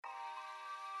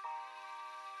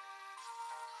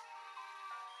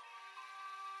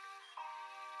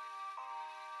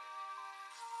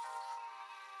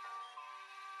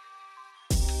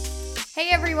Hey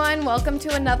everyone, welcome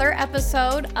to another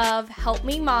episode of Help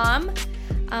Me Mom.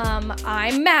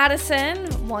 I'm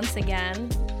Madison, once again,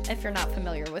 if you're not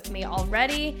familiar with me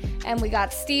already. And we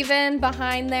got Steven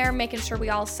behind there, making sure we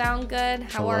all sound good.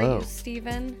 How are you,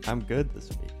 Steven? I'm good this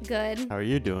week. Good. How are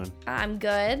you doing? I'm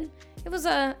good. It was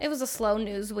a slow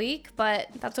news week, but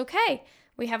that's okay.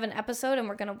 We have an episode and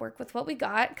we're going to work with what we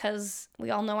got because we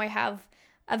all know I have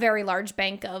a very large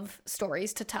bank of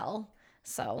stories to tell.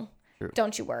 So True.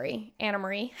 Don't you worry. Anna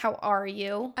Marie, how are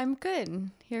you? I'm good.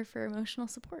 Here for emotional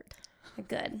support.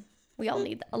 Good. We all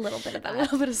need a little bit of that. A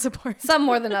little bit of support. Some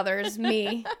more than others.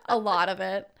 Me, a lot of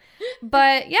it.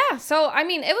 But yeah, so I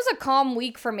mean, it was a calm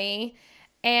week for me.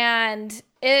 And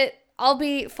I'll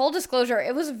be full disclosure,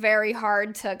 it was very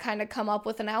hard to kind of come up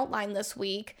with an outline this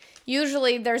week.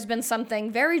 Usually there's been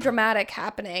something very dramatic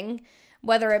happening,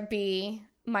 whether it be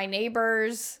my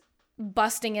neighbors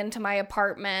busting into my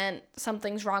apartment,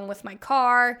 something's wrong with my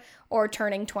car, or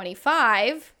turning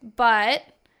 25, but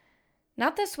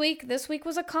not this week. This week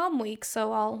was a calm week,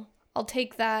 so I'll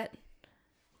take that.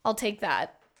 I'll take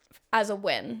that as a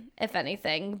win, if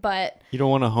anything, but you don't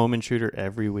want a home intruder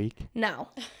every week? No.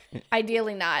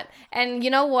 Ideally not. And you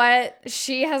know what?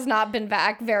 She has not been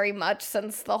back very much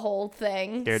since the whole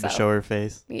thing. Scared to show her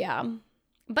face? Yeah.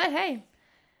 But hey,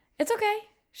 it's okay.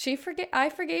 I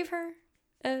forgave her.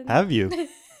 Have you?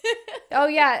 Oh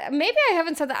yeah, maybe I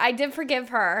haven't said that. I did forgive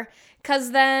her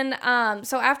because then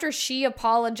so after she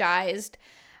apologized,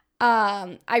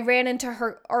 I ran into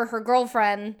her, or her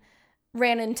girlfriend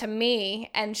ran into me,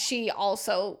 and she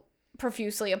also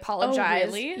profusely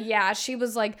apologized. Oh, really? Yeah, she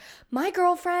was like, my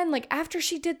girlfriend, like after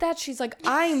she did that, she's like,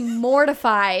 I'm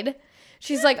mortified.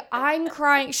 She's like, I'm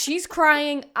crying. She's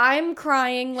crying. I'm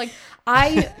crying. Like,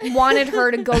 I wanted her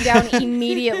to go down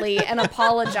immediately and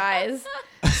apologize.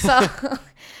 So,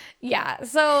 yeah.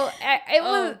 So, it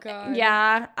was, God.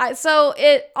 yeah. So,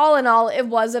 all in all, it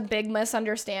was a big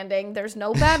misunderstanding. There's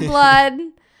no bad blood.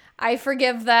 I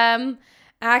forgive them.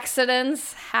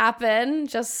 Accidents happen.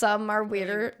 Just some are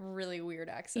weirder. Really weird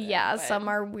accidents. Yeah, some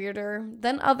are weirder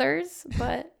than others,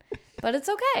 but it's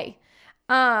okay.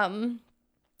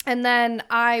 And then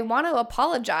I want to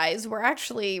apologize. We're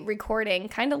actually recording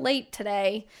kind of late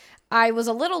today. I was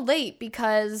a little late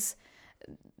because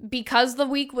the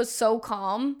week was so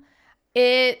calm.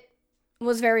 It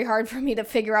was very hard for me to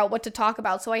figure out what to talk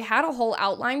about. So I had a whole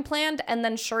outline planned, and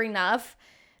then sure enough,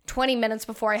 20 minutes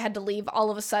before I had to leave,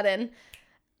 all of a sudden,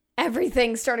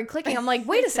 everything started clicking. I'm like,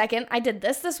 wait a second, I did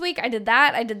this week, I did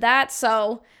that.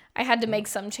 So I had to make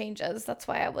some changes. That's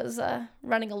why I was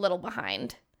running a little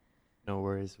behind. No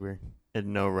worries. We're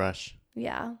in no rush.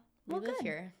 Yeah. We live good.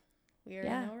 here. We are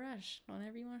in no rush.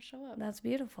 Whenever you want to show up. That's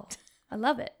beautiful. I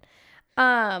love it.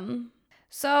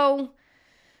 So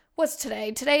what's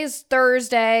today? Today is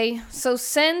Thursday. So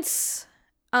since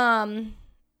last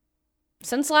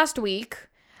week,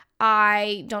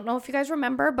 I don't know if you guys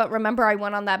remember, but remember I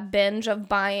went on that binge of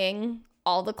buying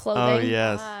all the clothing. Oh,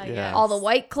 yes. Yes. All the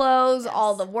white clothes,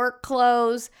 all the work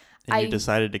clothes. And you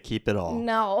decided to keep it all.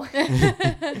 No.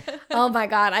 Oh my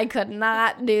God, I could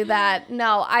not do that.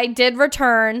 No, I did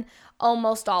return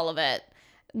almost all of it.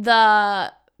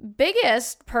 The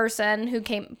biggest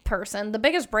the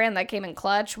biggest brand that came in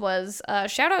clutch was,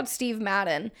 shout out Steve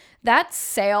Madden. That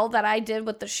sale that I did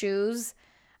with the shoes,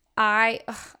 I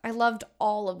loved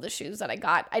all of the shoes that I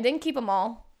got. I didn't keep them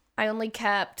all. I only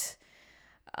kept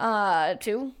 2 out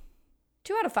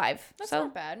of 5. That's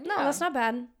not bad. No, that's not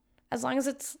bad. As long as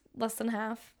it's less than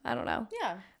half. I don't know.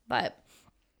 Yeah. But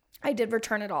I did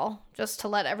return it all just to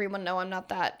let everyone know I'm not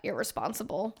that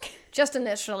irresponsible. Just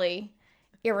initially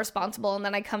irresponsible, and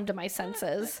then I come to my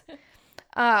senses.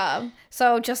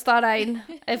 So just thought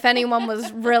if anyone was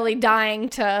really dying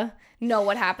to know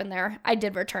what happened there, I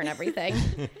did return everything.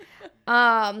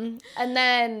 And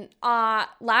then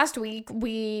last week,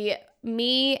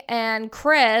 me and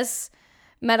Chris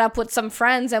met up with some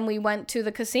friends, and we went to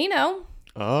the casino.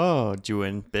 Oh, did you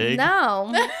win big?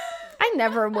 No, I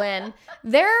never win.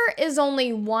 There is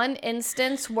only one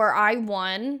instance where I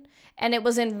won, and it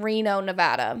was in Reno,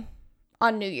 Nevada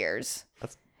on New Year's.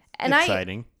 That's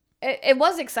exciting. It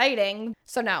was exciting.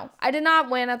 So no, I did not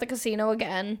win at the casino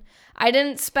again. I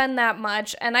didn't spend that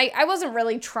much, and I wasn't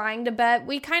really trying to bet.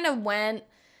 We kind of went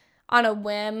on a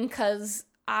whim because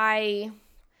I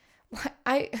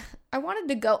wanted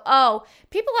to go. Oh,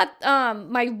 people at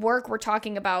my work were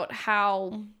talking about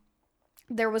how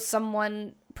there was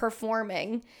someone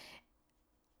performing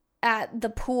at the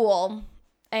pool,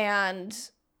 and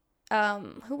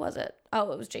who was it?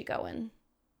 Oh, it was Jake Owen.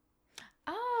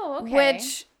 Oh, okay.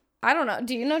 Which I don't know.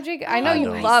 Do you know Jake? I know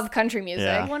you love country music.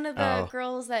 Yeah. One of the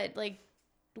girls that like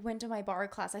went to my bar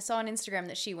class. I saw on Instagram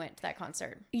that she went to that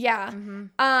concert. Yeah.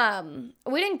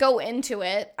 We didn't go into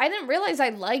it. I didn't realize I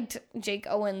liked Jake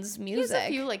Owen's music. He has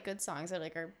a few like good songs that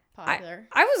like are popular.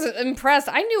 I was impressed.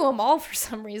 I knew them all for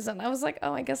some reason. I was like,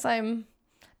 oh, I guess I'm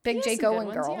big Jake Owen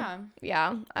girl.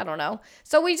 Yeah, I don't know.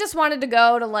 So we just wanted to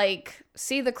go to like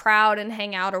see the crowd and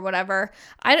hang out or whatever.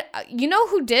 You know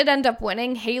who did end up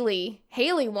winning? Haley.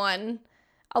 Haley won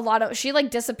she like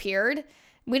disappeared.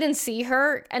 We didn't see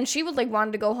her, and she would like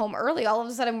wanted to go home early. All of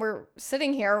a sudden we're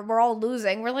sitting here, we're all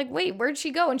losing. We're like, wait, where'd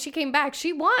she go? And she came back.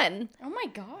 She won. Oh my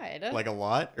God. Like a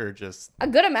lot or just a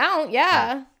good amount?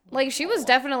 Yeah. Like she was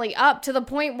definitely up to the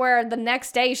point where the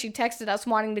next day she texted us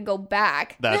wanting to go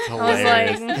back. That's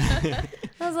hilarious.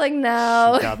 I was like,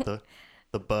 no. She got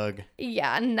the bug.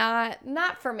 Yeah,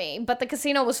 not for me. But the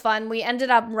casino was fun. We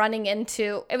ended up running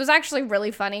into, it was actually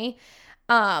really funny.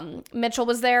 Mitchell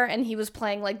was there and he was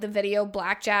playing like the video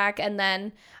blackjack, and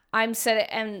then I'm sitting,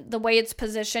 and the way it's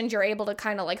positioned, you're able to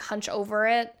kind of like hunch over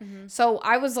it. So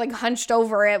I was like hunched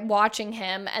over it watching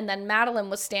him, and then Madeline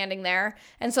was standing there.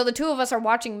 And so the two of us are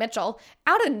watching Mitchell.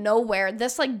 Out of nowhere,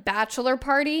 this like bachelor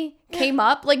party came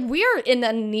up. Like we are in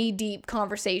a knee-deep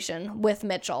conversation with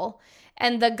Mitchell.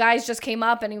 And the guys just came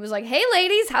up and he was like, "Hey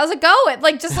ladies, how's it going?"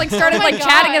 Like just like started like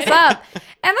chatting us up.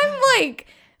 And I'm like,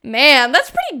 man,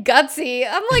 that's pretty gutsy.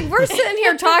 I'm like, we're sitting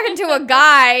here talking to a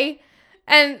guy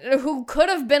and who could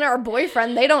have been our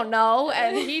boyfriend. They don't know.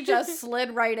 And he just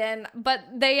slid right in. But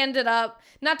they ended up,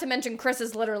 not to mention Chris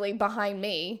is literally behind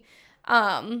me.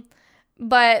 But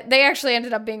they actually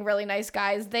ended up being really nice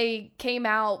guys. They came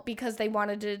out because they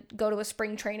wanted to go to a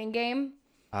spring training game.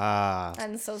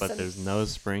 And so but there's no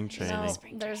spring training.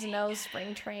 There's no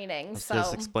spring training. So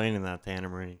just explaining that to Anna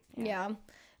Marie. Yeah.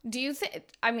 Do you think,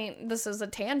 I mean, this is a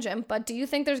tangent, but do you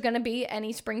think there's going to be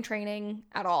any spring training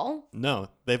at all? No.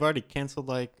 They've already canceled,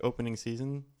 like, opening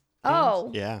season games.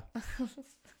 Oh. Yeah.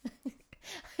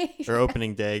 Or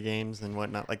opening day games and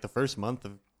whatnot. Like, the first month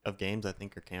of games, I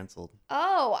think, are canceled.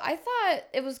 Oh, I thought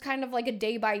it was kind of like a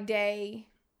day-by-day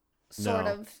sort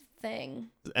of thing.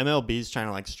 MLB's trying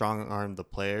to, like, strong-arm the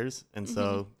players, and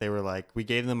so they were like, we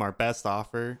gave them our best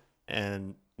offer,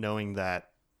 and knowing that,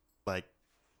 like,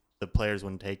 the players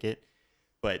wouldn't take it,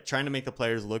 but trying to make the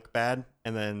players look bad,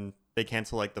 and then they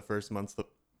cancel like the first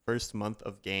month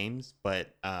of games,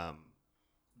 but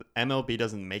MLB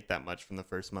doesn't make that much from the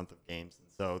first month of games, and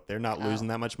so they're not losing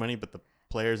that much money, but the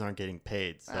players aren't getting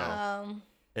paid, so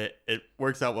it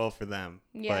works out well for them,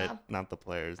 but not the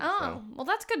players. Oh, well,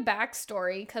 that's good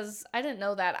backstory, because I didn't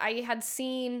know that. I had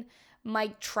seen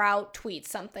Mike Trout tweet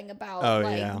something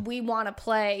about we want to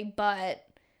play, but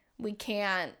we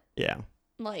can't. Yeah.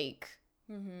 Like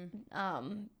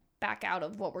back out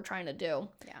of what we're trying to do.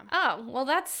 Yeah. Oh, well,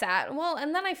 that's sad. Well,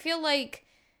 and then I feel like,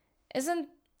 isn't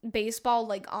baseball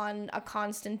like on a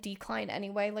constant decline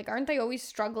anyway? Like, aren't they always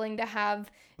struggling to have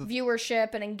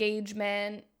viewership and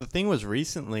engagement? The thing was,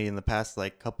 recently in the past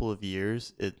like couple of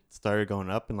years, it started going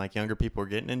up and like younger people were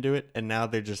getting into it, and now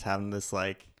they're just having this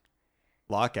like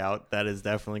lockout that is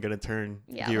definitely going to turn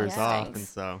viewers off, and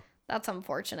so that's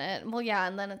unfortunate. Well, yeah,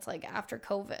 and then it's like after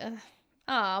COVID.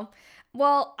 Oh,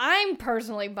 well, I'm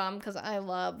personally bummed because I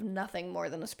love nothing more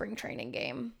than a spring training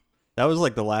game. That was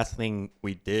like the last thing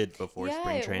we did before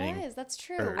spring training. Yeah, it was. That's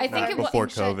true. I think it was before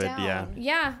COVID. Yeah.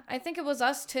 Yeah, I think it was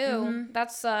us too.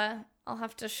 That's I'll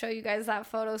have to show you guys that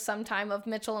photo sometime of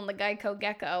Mitchell and the Geico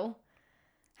Gecko.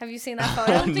 Have you seen that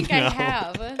photo? I don't think I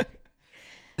have.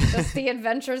 Just the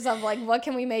adventures of like, what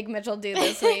can we make Mitchell do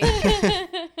this week?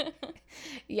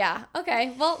 Yeah.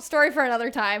 Okay. Well, story for another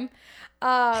time.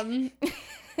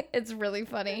 It's really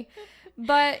funny.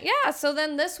 But yeah, so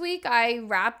then this week I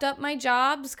wrapped up my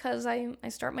jobs because I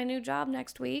start my new job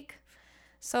next week.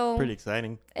 So pretty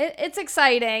exciting. It's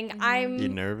exciting. You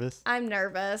nervous? I'm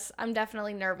nervous. I'm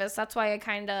definitely nervous. That's why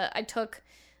I took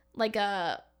like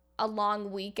a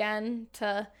long weekend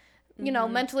to, you know,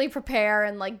 mentally prepare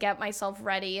and like get myself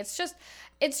ready. It's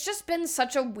just been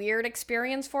such a weird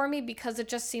experience for me because it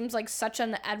just seems like such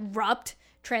an abrupt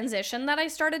transition that I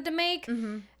started to make.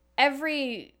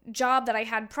 Every job that I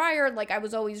had prior, like I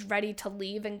was always ready to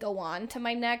leave and go on to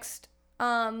my next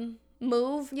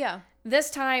move. Yeah.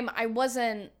 This time I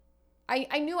wasn't.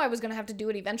 I knew I was gonna have to do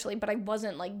it eventually, but I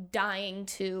wasn't like dying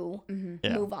to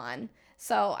move on.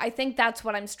 So I think that's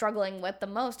what I'm struggling with the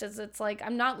most. Is it's like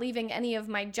I'm not leaving any of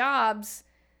my jobs,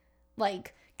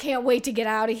 like can't wait to get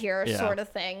out of here sort of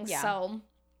thing. Yeah. So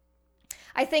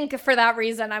I think for that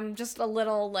reason I'm just a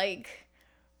little like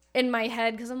in my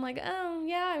head because I'm like, oh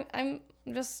yeah, I'm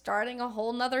just starting a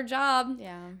whole nother job.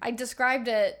 Yeah. I described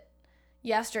it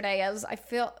yesterday as I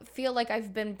feel like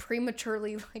I've been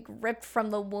prematurely like ripped from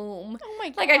the womb. Oh my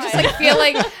god. Like I just like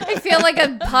feel like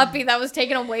a puppy that was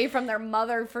taken away from their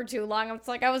mother for too long. It's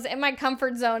like I was in my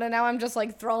comfort zone and now I'm just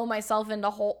like throwing myself into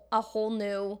a whole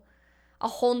new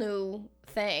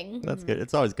thing. That's good.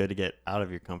 It's always good to get out of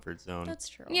your comfort zone. That's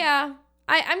true. Yeah.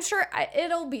 I'm sure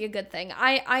it'll be a good thing.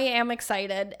 I am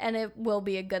excited and it will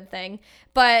be a good thing.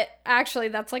 But actually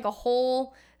that's like a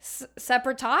whole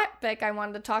separate topic I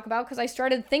wanted to talk about because I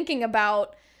started thinking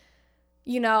about,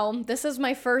 this is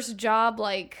my first job,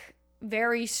 like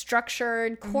very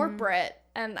structured corporate,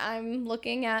 and I'm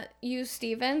looking at you,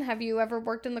 Steven. Have you ever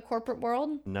worked in the corporate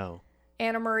world? No.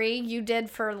 Anna Marie, you did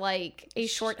for like a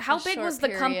short. How big was the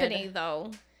company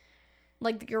though?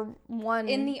 Like your one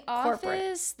in the corporate.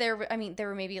 office, there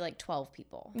were maybe like 12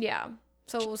 people. Yeah,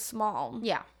 so it was small.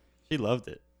 Yeah. She loved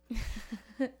it.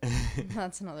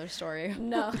 That's another story.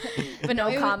 No, But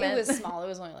no, comment. It was small. It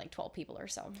was only like 12 people or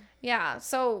so. Yeah.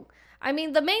 So, I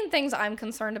mean, the main things I'm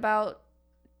concerned about,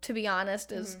 to be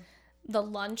honest, is the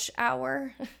lunch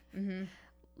hour.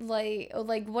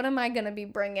 Like, what am I going to be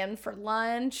bringing for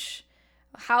lunch?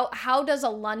 How does a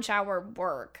lunch hour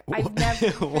work? I've never.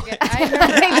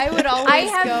 I would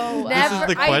always go. This is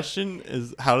the question: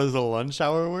 is how does a lunch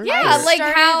hour work? Yeah, like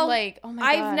how? Like, oh my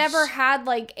gosh. I've never had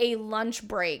like a lunch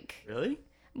break. Really?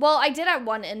 Well, I did at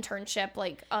one internship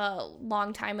like a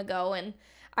long time ago, and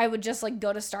I would just like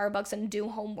go to Starbucks and do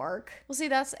homework. Well, see,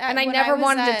 that's and I never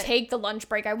wanted to take the lunch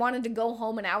break. I wanted to go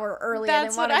home an hour early.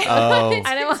 That's I what I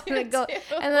didn't want to go.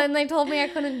 And then they told me I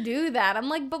couldn't do that. I'm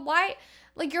like, but why?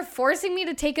 Like, you're forcing me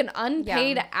to take an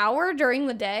unpaid hour during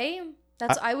the day?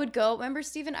 I would go. Remember,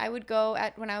 Steven, I would go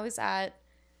when I was at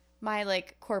my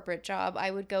like corporate job, I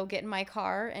would go get in my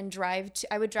car and drive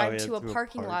to a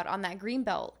parking lot on that green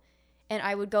belt, and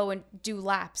I would go and do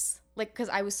laps. Like, because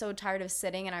I was so tired of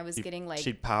sitting and I was getting like...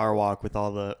 She'd power walk with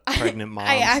all the pregnant moms.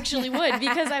 I actually would,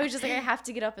 because I was just like, I have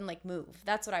to get up and like move.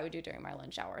 That's what I would do during my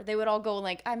lunch hour. They would all go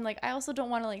like, I'm like, I also don't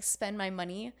want to like spend my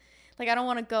money. Like, I don't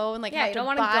want to go and like have to buy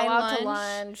lunch. Out to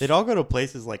lunch. They'd all go to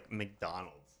places like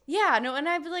McDonald's. Yeah, no, and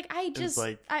I'd be like,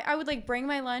 I would like bring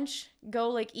my lunch, go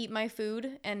like eat my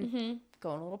food, and go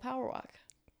on a little power walk.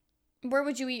 Where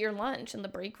would you eat your lunch? In the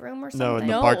break room or something? No, in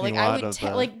the parking lot I would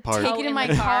take it in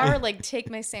my car, like take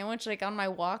my sandwich like on my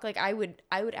walk. Like I would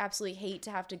absolutely hate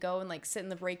to have to go and like sit in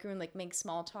the break room, like make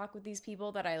small talk with these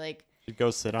people that I like. You'd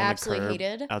go sit on the curb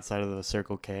hated. outside of the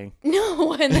Circle K.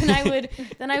 No, and then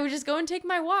I would just go and take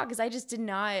my walk, because I just did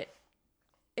not.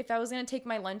 If I was going to take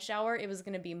my lunch hour, it was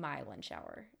going to be my lunch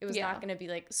hour. It was not going to be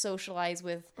like socialize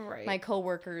with my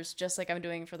coworkers, just like I'm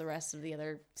doing for the rest of the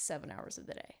other 7 hours of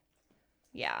the day.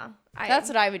 Yeah. That's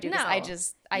what I would do. No. I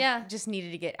just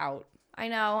needed to get out. I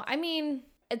know. I mean,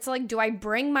 it's like, do I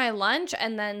bring my lunch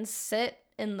and then sit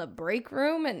in the break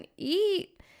room and eat?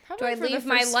 Probably do I leave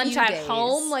my lunch at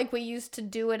home like we used to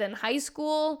do it in high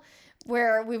school,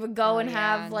 where we would go and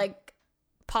have like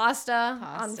pasta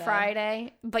on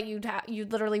Friday, but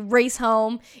you'd literally race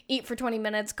home, eat for 20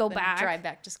 minutes, go back. Drive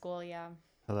back to school, yeah.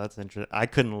 Oh, that's interesting. I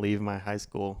couldn't leave my high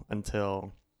school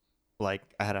until like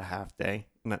I had a half day.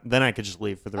 Then I could just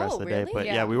leave for the rest of the day. But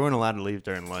yeah, we weren't allowed to leave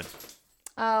during lunch.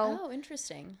 Oh,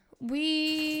 interesting.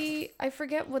 I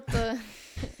forget what the...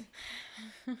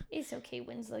 It's okay,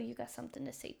 Winslow. You got something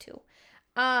to say too.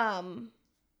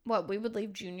 What, we would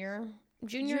leave junior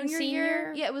and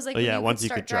senior? Yeah, it was like once you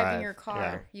could start driving drive your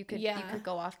car, you could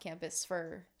go off campus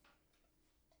for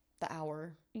the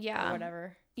hour or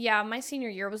whatever. Yeah, my senior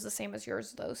year was the same as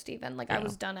yours though, Steven. Like I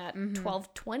was done at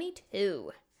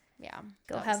 12:22. Yeah.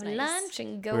 Go have lunch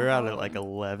and go We were home. out at like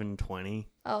 11:20.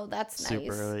 Oh, that's nice.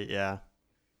 Super early, yeah.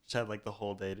 Just had like the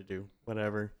whole day to do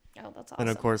whatever. Oh, that's awesome. And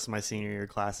of course, my senior year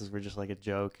classes were just like a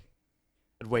joke.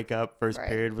 I'd wake up, first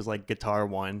period was like guitar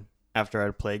 1, after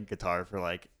I'd played guitar for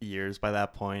like years by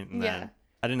that point. And then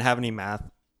I didn't have any math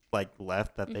like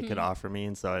left that they could offer me.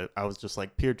 And so I was just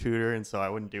like peer tutor. And so I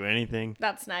wouldn't do anything.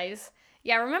 That's nice.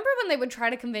 Yeah, remember when they would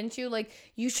try to convince you, like,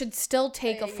 you should still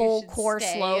take a full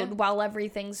course load while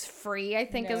everything's free, I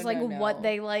think is, like, what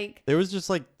they, like... There was just,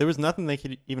 like, there was nothing they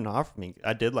could even offer me.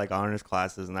 I did, like, honors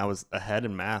classes, and I was ahead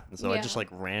in math, and so I just, like,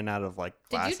 ran out of, like,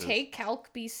 classes. Did you take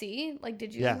Calc BC? Like,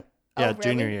 did you... Yeah, really?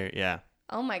 Junior year, yeah.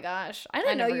 Oh, my gosh. I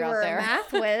didn't know you were a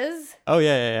math whiz. Oh,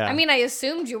 yeah. I mean, I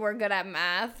assumed you were good at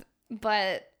math,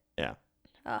 but... Yeah.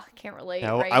 Oh, I can't relate.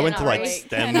 Yeah, I went to like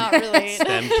STEM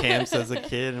camps as a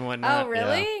kid and whatnot. Oh,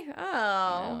 really? Yeah.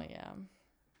 Oh, yeah.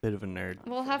 Bit of a nerd.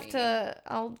 We'll have to.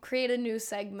 I'll create a new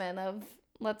segment of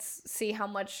let's see how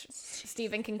much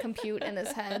Steven can compute in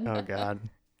his head. Oh God,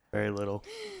 very little.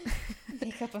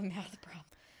 Make up a math problem.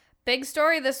 Big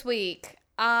story this week.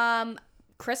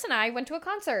 Chris and I went to a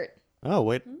concert. Oh,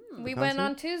 wait. We went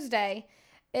on Tuesday.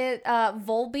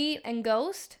 Volbeat and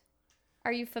Ghost.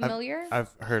 Are you familiar?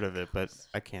 I've heard of it, but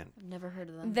I can't. I've never heard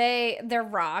of them. They're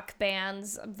rock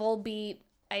bands. Volbeat,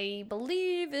 I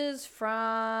believe, is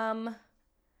from...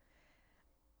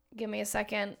 Give me a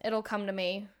second. It'll come to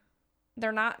me.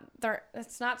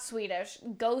 It's not Swedish.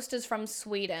 Ghost is from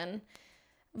Sweden.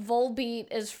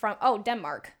 Volbeat is from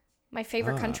Denmark. My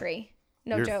favorite country.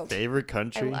 No Your joke. Favorite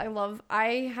country?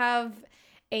 I have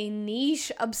a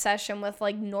niche obsession with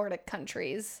like Nordic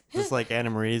countries. Just like Anna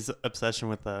Marie's obsession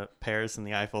with Paris and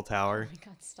the Eiffel Tower. Oh my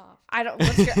God, stop. I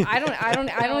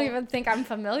don't even think I'm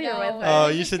familiar with it. Oh,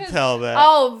 you should tell that.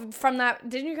 Oh, from that,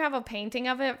 didn't you have a painting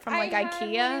of it from like I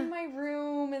IKEA? had one in my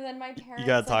room, and then my parents. You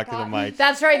gotta talk to the mic.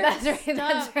 That's right.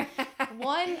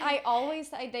 One,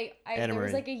 there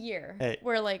was like a year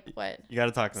where like what? You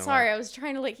gotta talk to the Sorry, mic. I was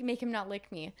trying to like make him not lick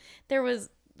me. There was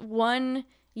one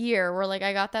year where like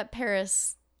I got that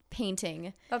Paris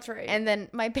painting. That's right. And then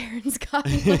my parents got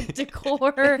me like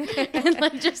decor and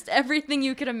like just everything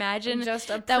you could imagine. Just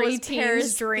a that was pre-teen's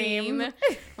Paris dream. theme.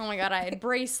 Oh my God, I had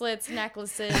bracelets,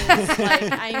 necklaces, like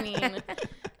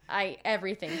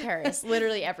everything Paris,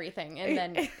 literally everything. And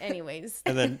then anyways.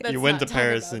 And then you went to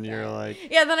Paris and you're like,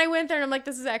 yeah, then I went there and I'm like,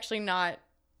 this is actually not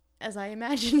as I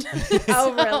imagined.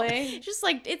 Oh, really? Just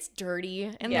like it's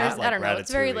dirty and Yeah. there's I don't know.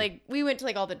 It's very Ratatouille. like we went to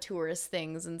like all the tourist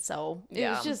things and so it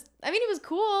Yeah. was just. I mean, it was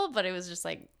cool, but it was just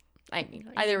like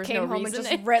there was Came no home reason. and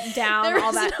just ripped down there all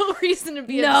was that. no reason to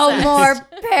be No obsessed. more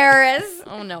Paris.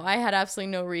 Oh no, I had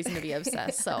absolutely no reason to be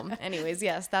obsessed. So, anyways,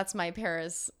 yes, that's my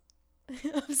Paris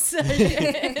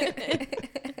obsession.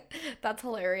 That's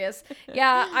hilarious.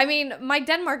 Yeah, I mean, my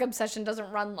Denmark obsession doesn't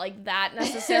run like that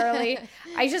necessarily.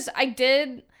 I guess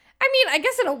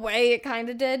in a way it kind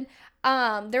of did.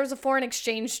 There was a foreign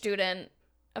exchange student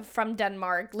from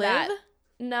Denmark.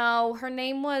 No, her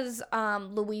name was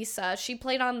Louisa. She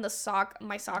played on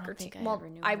my soccer team. Well,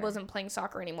 I wasn't playing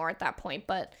soccer anymore at that point,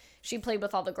 but she played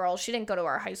with all the girls. She didn't go to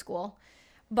our high school.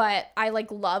 But I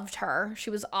like loved her. She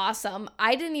was awesome.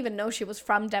 I didn't even know she was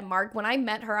from Denmark. When I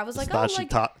met her, I was like, thought she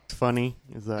talked funny?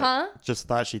 Is that just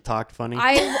thought she talked funny?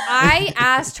 I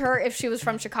asked her if she was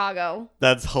from Chicago.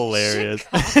 That's hilarious.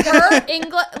 Her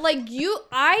English,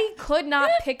 I could not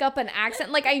pick up an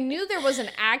accent. Like, I knew there was an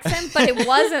accent, but it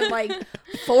wasn't like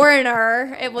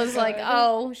foreigner. It was like,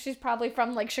 oh, she's probably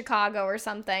from like Chicago or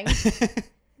something.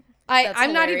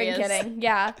 I'm not even kidding.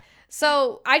 Yeah.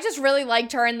 So I just really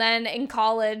liked her. And then in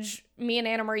college, me and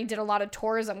Anna Marie did a lot of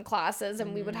tourism classes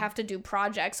and we would have to do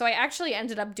projects. So I actually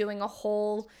ended up doing a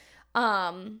whole,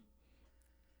 I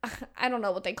don't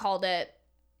know what they called it.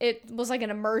 It was like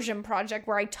an immersion project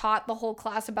where I taught the whole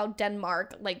class about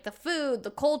Denmark, like the food,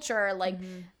 the culture, like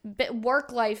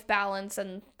work-life balance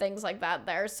and things like that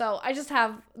there. So I just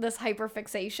have this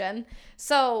hyperfixation.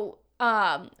 So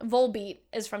Volbeat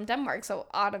is from Denmark, so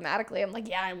automatically I'm like,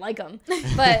 yeah, I like them.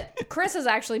 But Chris has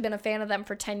actually been a fan of them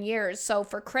for 10 years. So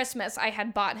for Christmas, I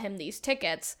had bought him these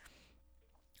tickets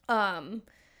to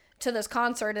this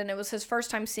concert, and it was his first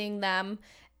time seeing them.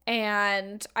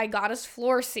 And I got us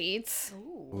floor seats.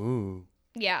 Ooh.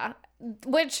 Yeah,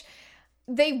 which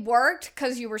they worked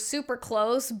because you were super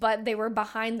close, but they were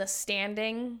behind the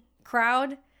standing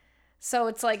crowd. So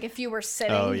it's like if you were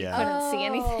sitting, you couldn't see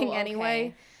anything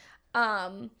anyway.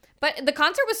 But the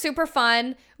concert was super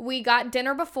fun. We got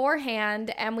dinner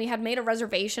beforehand and we had made a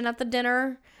reservation at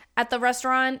the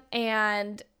restaurant,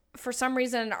 and for some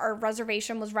reason our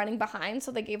reservation was running behind,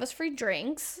 so they gave us free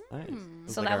drinks. Nice.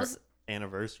 So like that was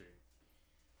anniversary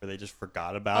where they just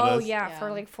forgot about us. Oh yeah, for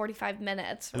like 45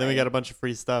 minutes. And then we got a bunch of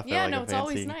free stuff. Yeah, at, like, it's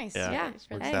always nice. Yeah.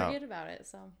 I forget about it.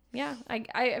 So yeah,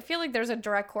 I feel like there's a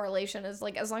direct correlation. Is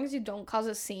like as long as you don't cause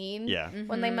a scene. Yeah.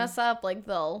 When they mess up, like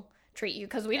they'll treat you,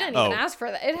 because we didn't even ask for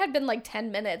that. It had been like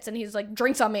 10 minutes and he's like,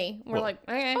 drinks on me. We're like,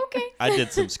 okay. I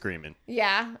did some screaming.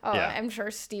 Yeah. Oh, Yeah. I'm sure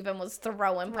Steven was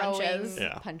throwing punches.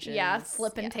 Yeah. punches. Yeah,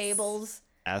 flipping tables.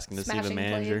 Asking to see smashing the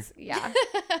manager. plates. Yeah.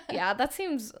 Yeah, that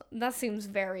seems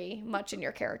very much in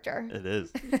your character. It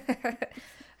is.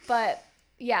 But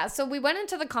yeah, so we went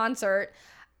into the concert.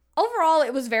 Overall,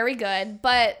 it was very good,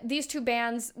 but these two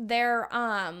bands, they're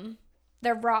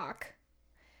rock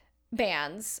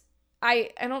bands.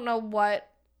 I don't know what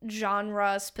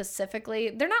genre specifically.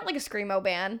 They're not like a screamo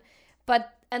band,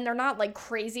 and they're not like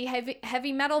crazy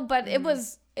heavy metal, but it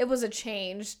was a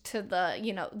change to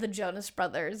the Jonas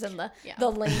Brothers and the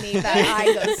Laney that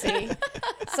I go see.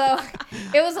 So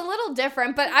it was a little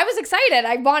different, but I was excited.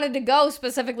 I wanted to go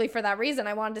specifically for that reason.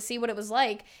 I wanted to see what it was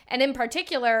like. And in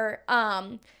particular,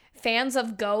 fans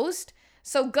of Ghost.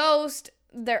 So Ghost,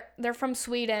 they're from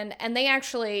Sweden, and they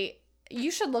actually,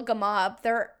 you should look them up.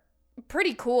 They're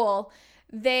pretty cool.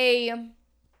 they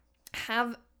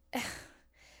have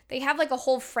like a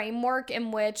whole framework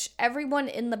in which everyone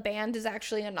in the band is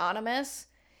actually anonymous,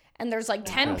 and there's like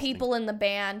 10 people in the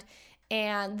band,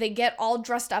 and they get all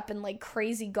dressed up in like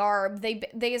crazy garb.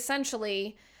 They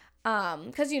essentially,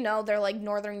 because they're like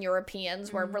Northern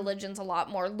Europeans where religion's a lot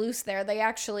more loose there. They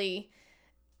actually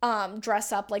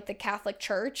dress up like the Catholic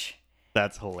Church.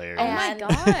 That's hilarious. Oh my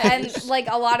god! And like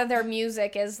a lot of their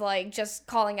music is like just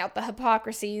calling out the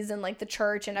hypocrisies and like the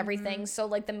church and everything. So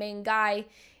like the main guy,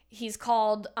 he's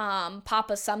called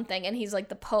Papa something, and he's like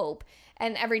the Pope.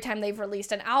 And every time they've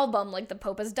released an album, like the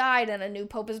Pope has died and a new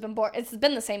Pope has been born. It's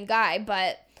been the same guy,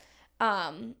 but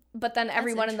then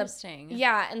everyone in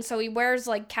the and so he wears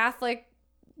like Catholic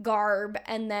garb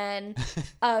and then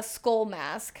a skull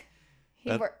mask.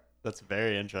 That's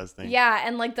very interesting. Yeah,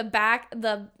 and like the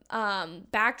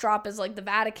backdrop is like the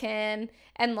Vatican,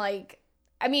 and like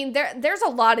I mean there's a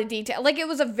lot of detail. Like it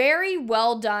was a very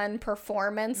well done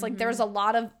performance. Like there's a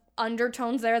lot of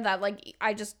undertones there that like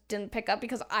I just didn't pick up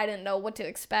because I didn't know what to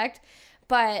expect.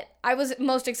 But I was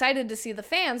most excited to see the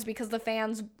fans because the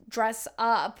fans dress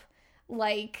up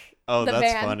like the that's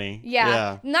band. funny.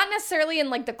 Yeah, not necessarily in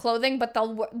like the clothing, but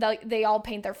they all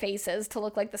paint their faces to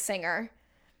look like the singer.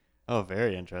 Oh,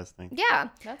 very interesting. Yeah.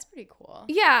 That's pretty cool.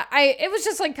 Yeah, it was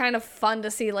just like kind of fun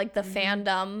to see like the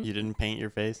fandom. You didn't paint your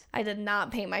face? I did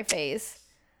not paint my face.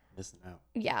 Missing out.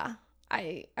 Yeah.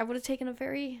 I would have taken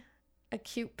a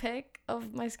cute pic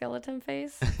of my skeleton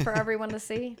face for everyone to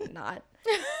see. Not.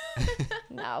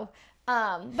 No.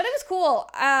 But it was cool.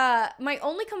 My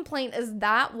only complaint is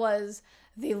that was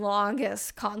the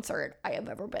longest concert I have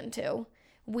ever been to.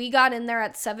 We got in there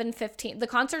at 7:15. The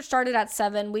concert started at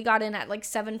 7. We got in at like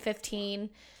 7:15.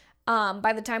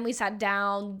 By the time we sat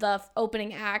down, the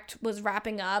opening act was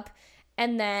wrapping up.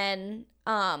 And then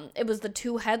it was the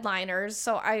two headliners.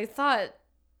 So I thought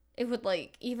it would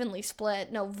like evenly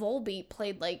split. No, Volbeat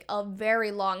played like a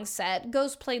very long set.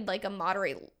 Ghost played like a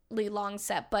moderately long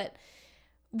set. But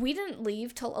we didn't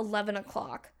leave till 11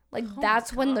 o'clock. Like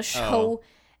that's when the show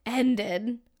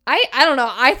ended. I don't know.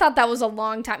 I thought that was a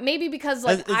long time. Maybe because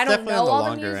like I don't know all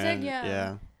the music. End.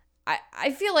 Yeah.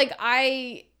 I feel like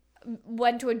I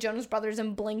went to a Jonas Brothers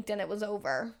and blinked and it was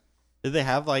over. Did they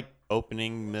have like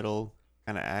opening, middle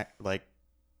kind of act like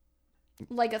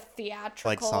a theatrical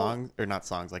like songs or not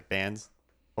songs like bands,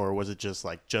 or was it just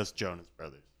Jonas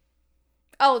Brothers?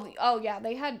 Oh yeah,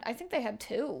 I think they had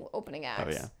 2 opening acts.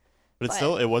 Oh yeah,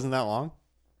 but it wasn't that long.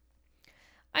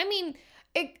 I mean,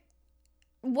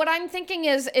 what I'm thinking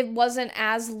is it wasn't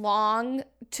as long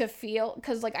to feel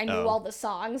because like I knew all the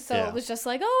songs, so it was just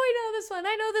like, oh, I know this one,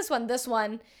 I know this one. This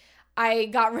one, I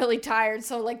got really tired,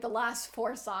 so like the last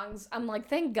 4 songs, I'm like,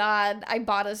 thank God I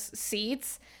bought us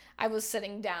seats. I was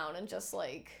sitting down and just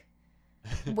like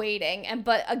waiting,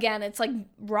 but again, it's like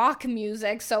rock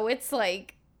music, so it's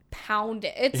like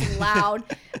pounded, it's loud.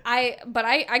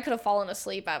 I could have fallen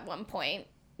asleep at one point,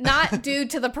 not due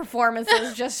to the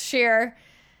performances, just sheer.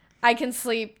 I can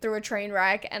sleep through a train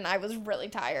wreck, and I was really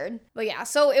tired. But yeah,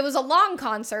 so it was a long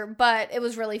concert, but it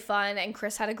was really fun, and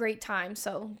Chris had a great time,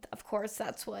 so of course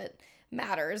that's what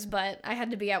matters. But I had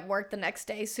to be at work the next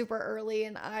day super early,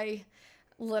 and I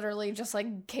literally just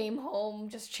like came home,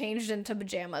 just changed into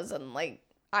pajamas, and like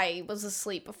I was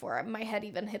asleep before my head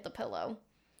even hit the pillow.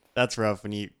 That's rough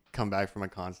when you come back from a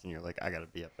concert and you're like, I gotta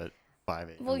be up at 5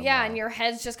 a.m. Well, yeah, and your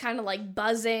head's just kind of like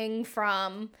buzzing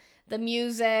from the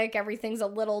music. Everything's a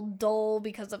little dull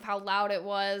because of how loud it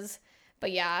was.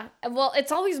 But yeah, well,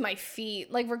 it's always my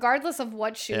feet. Like regardless of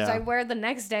what shoes I wear the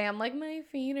next day, I'm like, my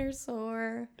feet are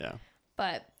sore. Yeah.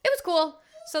 But it was cool.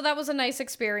 So that was a nice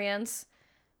experience.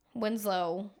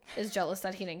 Winslow is jealous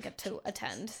that he didn't get to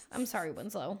attend. I'm sorry,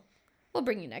 Winslow. We'll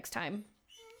bring you next time.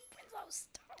 Winslow,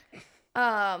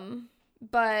 stop.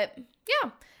 But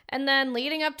yeah. And then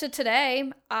leading up to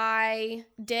today, I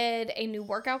did a new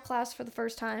workout class for the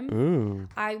first time. Ooh.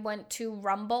 I went to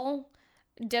Rumble.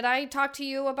 Did I talk to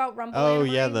you about Rumble? Oh,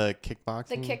 yeah, the kickboxing.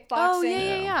 The kickboxing. Oh,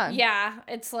 yeah. Yeah,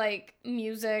 it's like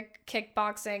music,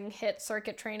 kickboxing, hit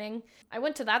circuit training. I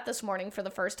went to that this morning for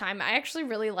the first time. I actually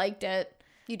really liked it.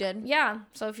 You did? Yeah,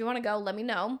 so if you want to go, let me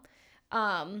know.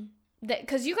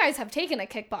 Because you guys have taken a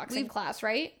kickboxing class,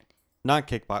 right? Not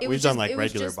kickboxing. We've done like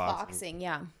regular boxing.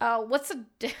 Yeah. What's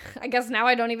the? I guess now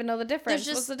I don't even know the difference.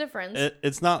 What's the difference?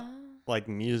 It's not like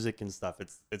music and stuff.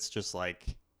 It's just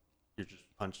like you're just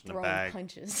punching a bag,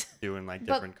 punches, doing like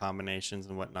different combinations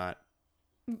and whatnot.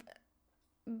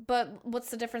 But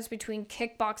what's the difference between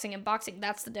kickboxing and boxing?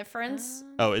 That's the difference.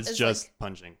 It's just like,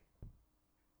 punching.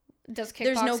 Does kickboxing?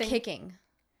 There's no kicking.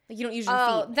 Like you don't use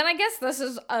your feet. Then I guess this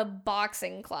is a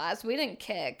boxing class. We didn't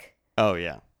kick. Oh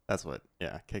yeah. That's what,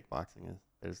 kickboxing is.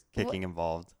 There's kicking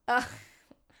involved.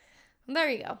 There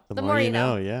you go. The more you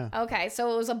know, yeah. Okay,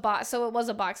 so it was a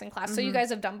boxing class. Mm-hmm. So you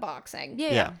guys have done boxing.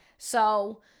 Yeah.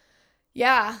 So,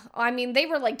 yeah, I mean, they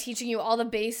were like teaching you all the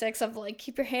basics of like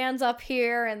keep your hands up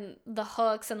here and the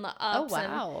hooks and the ups. Oh,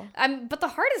 wow. But the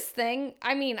hardest thing,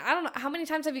 I mean, I don't know, how many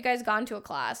times have you guys gone to a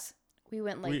class? We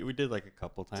went like we did like a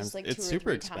couple times. Just like it's 2 or super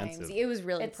 3 expensive. times. It was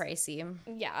really pricey.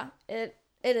 Yeah, it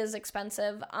is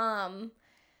expensive.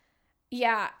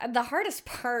 Yeah, the hardest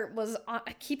part was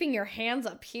keeping your hands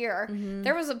up here. Mm-hmm.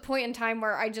 There was a point in time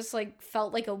where I just like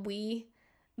felt like the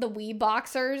Wii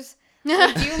boxers.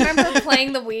 Like, do you remember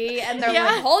playing the Wii and they're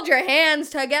like, hold your hands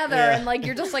together and like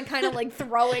you're just like kind of like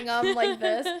throwing them like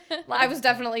this? I was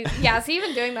definitely see,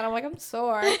 even doing that I'm like, I'm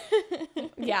sore.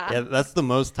 Yeah, that's the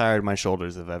most tired my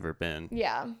shoulders have ever been.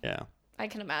 Yeah I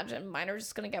can imagine. Mine are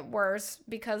just gonna get worse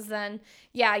because then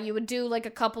you would do like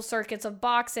a couple circuits of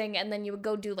boxing and then you would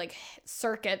go do like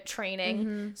circuit training.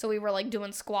 Mm-hmm. So we were like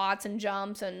doing squats and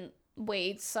jumps and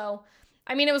weights. So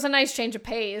I mean, it was a nice change of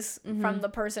pace from the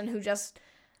person who just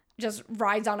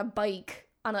rides on a bike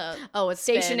on a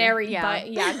stationary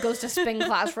bike. Goes to spin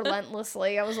class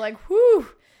relentlessly. I was like, whew.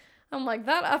 I'm like,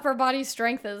 that upper body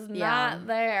strength is not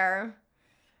there.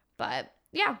 But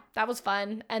yeah, that was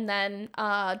fun. And then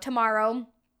tomorrow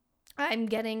I'm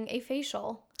getting a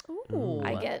facial. Ooh.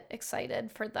 I get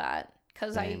excited for that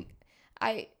because I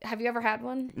have you ever had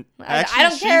one? Actually, I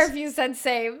don't care if you said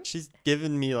same. She's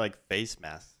given me like face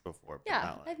masks before.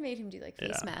 Yeah, I've made him do like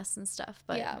face masks and stuff.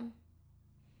 But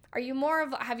are you more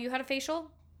of? Have you had a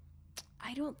facial?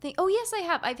 I don't think. Oh yes, I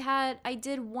have. I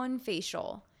did one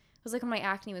facial. It was like when my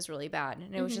acne was really bad,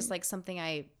 and it was just like something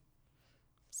I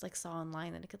just like saw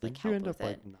online that it could like help with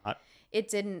it. It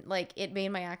didn't like it made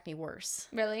my acne worse.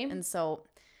 Really? And so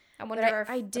I wonder if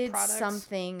I did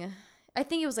something. I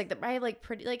think it was like I have like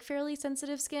pretty like fairly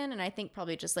sensitive skin, and I think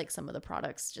probably just like some of the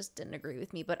products just didn't agree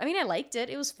with me. But I mean, I liked it.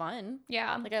 It was fun.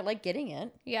 Yeah. Like I liked getting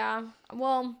it. Yeah.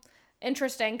 Well,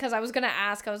 interesting because I was gonna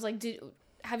ask. I was like,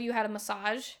 have you had a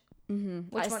massage?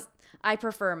 Mm-hmm. Which one? I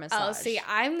prefer a massage. Oh, see,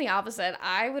 I'm the opposite.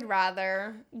 I would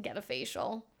rather get a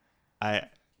facial.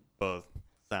 Both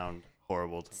sound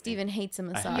horrible to me. Steven hates a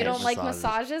massage. You don't like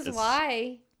massages?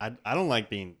 Why? I don't like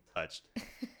being touched.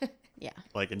 Yeah.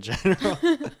 Like in general.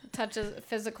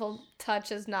 Physical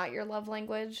touch is not your love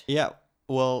language. Yeah.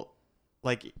 Well,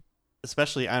 like,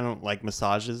 especially I don't like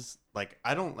massages. Like,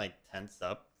 I don't like tense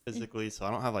up physically, so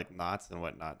I don't have like knots and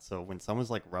whatnot. So when someone's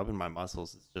like rubbing my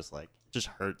muscles, it's just like, it just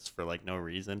hurts for like no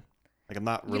reason. Like I'm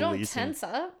not releasing. You don't tense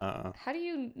up? How do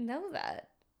you know that?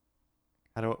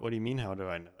 What do you mean? How do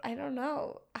I know that? I don't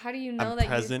know. How do you know I'm that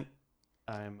present.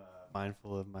 I'm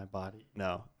mindful of my body.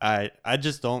 No, I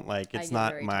just don't like. It's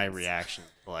not my reaction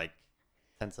to like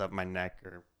tense up my neck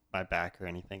or my back or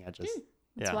anything. I just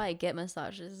that's why I get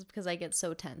massages because I get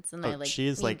so tense and I like she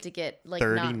is need like to get like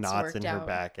 30 knots in her out.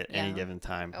 back at any given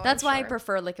time. Oh, that's why I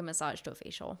prefer like a massage to a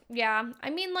facial. Yeah, I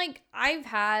mean like I've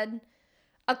had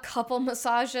a couple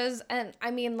massages and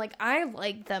I mean like I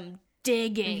like them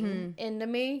digging into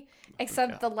me.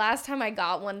 Except the last time I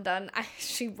got one done,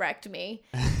 she wrecked me.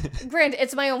 Granted,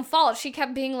 it's my own fault. She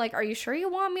kept being like, "Are you sure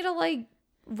you want me to like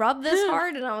rub this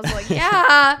hard?" And I was like,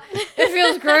 "Yeah, it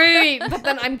feels great." But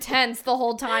then I'm tense the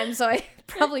whole time, so I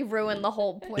probably ruined the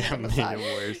whole point of the massage. Made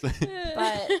it worse.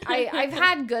 But I've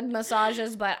had good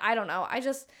massages, but I don't know.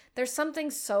 There's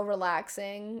something so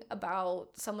relaxing about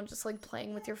someone just like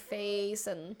playing with your face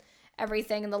and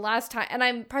everything. And the last time, and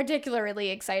I'm particularly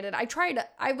excited.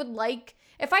 I would like.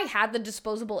 If I had the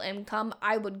disposable income,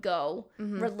 I would go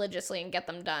religiously and get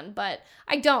them done, but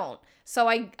I don't. So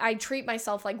I treat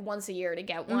myself like once a year to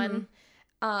get one.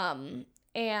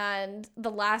 And the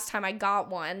last time I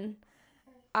got one,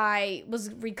 I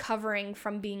was recovering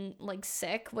from being like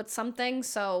sick with something.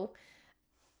 So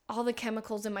all the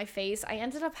chemicals in my face, I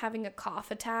ended up having a cough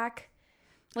attack.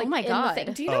 Like, oh my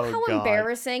God. Do you know how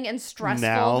embarrassing and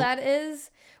stressful that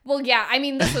is? Well, yeah, I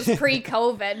mean, this was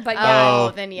pre-COVID, but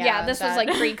this was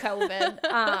like pre-COVID.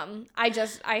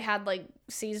 I had like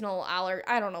seasonal allergy.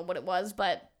 I don't know what it was,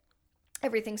 but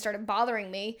everything started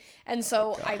bothering me, and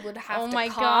so I would have to cough. Oh my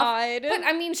God! But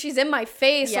I mean, she's in my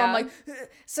face, so I'm like,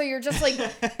 so you're just like,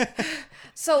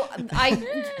 so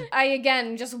I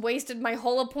again just wasted my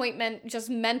whole appointment just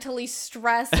mentally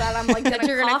stressed that I'm like gonna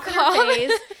cough in her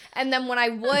face, and then when I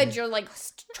would, you're like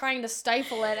trying to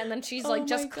stifle it, and then she's like,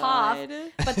 just cough,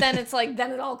 but then it's like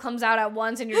then it all comes out at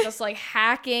once, and you're just like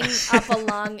hacking up a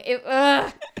lung.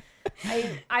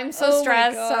 I'm so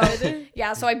stressed.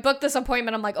 So I booked this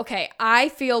appointment. I'm like, okay, I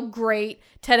feel great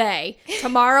today.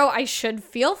 Tomorrow I should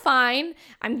feel fine.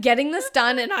 I'm getting this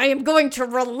done and I am going to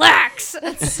relax.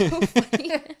 That's so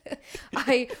funny.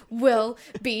 I will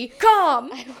be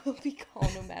calm. I will be calm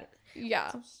no matter.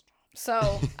 Yeah.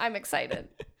 So I'm excited.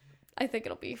 I think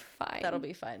it'll be fine. That'll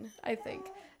be fun. I think.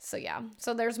 So yeah.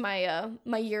 So there's my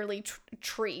my yearly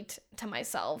treat to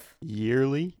myself.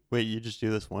 Yearly? Wait, you just do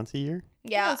this once a year?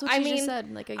 Yeah, that's what you just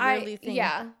said, like a yearly thing.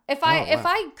 Yeah. If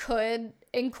I could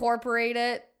incorporate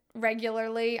it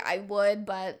regularly, I would,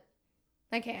 but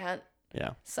I can't.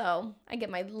 Yeah. So I get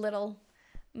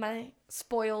my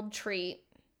spoiled treat.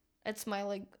 It's my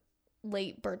like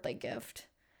late birthday gift.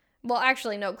 Well,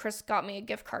 actually, no. Chris got me a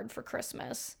gift card for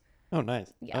Christmas. Oh,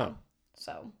 nice. Yeah. Oh.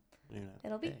 So Yeah.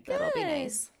 it'll be Good. that'll be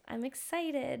nice. I'm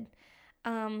excited.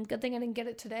 Good thing I didn't get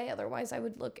it today. Otherwise, I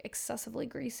would look excessively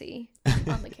greasy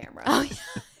on the camera. Oh,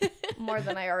 yeah. More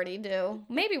than I already do.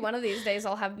 Maybe one of these days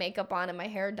I'll have makeup on and my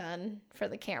hair done for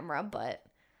the camera, but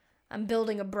I'm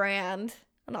building a brand,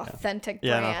 an authentic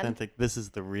brand. Yeah, an authentic. This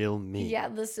is the real me. Yeah,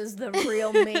 this is the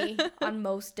real me on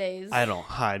most days. I don't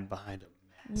hide behind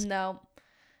a mask. No.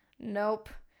 Nope.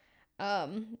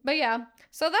 But yeah,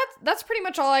 so that's pretty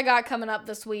much all I got coming up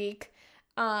this week.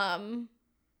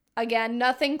 Again,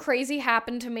 nothing crazy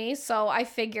happened to me, so I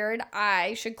figured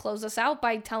I should close this out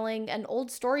by telling an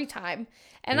old story time.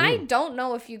 And I don't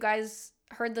know if you guys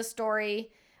heard the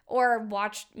story or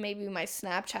watched maybe my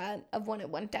Snapchat of when it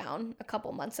went down a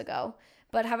couple months ago.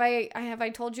 But have I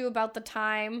told you about the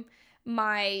time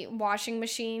my washing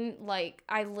machine, like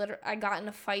I got in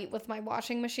a fight with my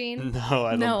washing machine? No,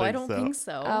 I don't think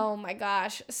so. Oh my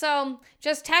gosh. So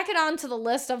just tack it on to the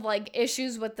list of like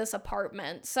issues with this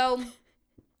apartment. So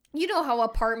you know how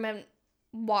apartment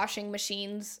washing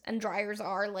machines and dryers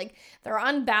are, like they're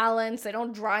unbalanced, they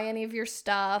don't dry any of your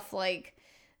stuff, like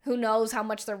who knows how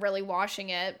much they're really washing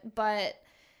it. But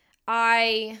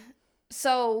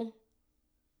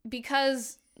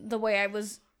because the way I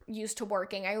was used to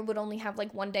working, I would only have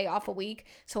like one day off a week.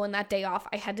 So in that day off,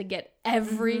 I had to get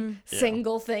every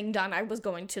single thing done. I was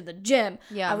going to the gym.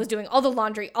 Yeah. I was doing all the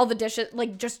laundry, all the dishes,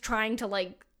 like just trying to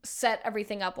like set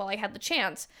everything up while I had the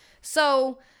chance.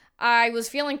 So I was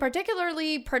feeling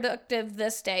particularly productive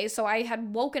this day. So I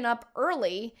had woken up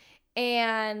early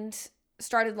and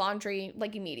started laundry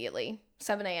like immediately.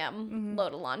 7 a.m.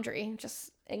 Load of laundry. Just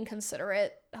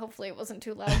inconsiderate. Hopefully it wasn't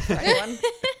too loud for anyone.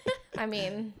 I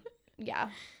mean, yeah,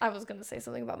 I was going to say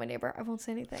something about my neighbor. I won't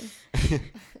say anything.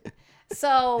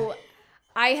 So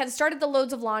I had started the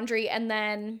loads of laundry, and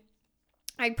then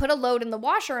I put a load in the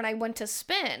washer and I went to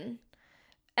spin.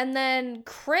 And then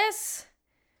Chris,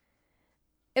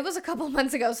 it was a couple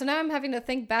months ago, so now I'm having to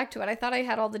think back to it. I thought I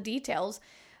had all the details.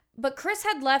 But Chris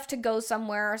had left to go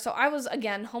somewhere, so I was,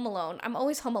 again, home alone. I'm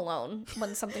always home alone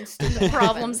when something stupid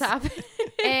problems happen.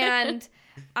 And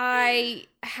I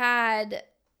had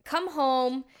come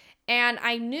home, and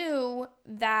I knew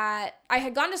that I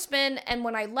had gone to spin, and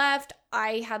when I left,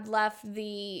 I had left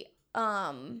the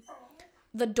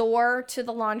door to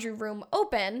the laundry room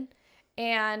open,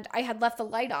 and I had left the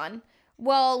light on.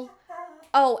 Well,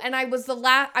 and I was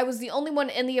the only one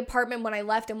in the apartment when I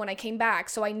left and when I came back,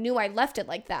 so I knew I left it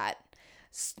like that.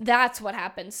 That's what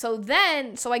happened. So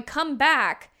I come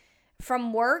back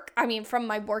from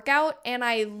my workout, and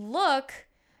I look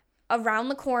around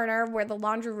the corner where the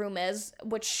laundry room is,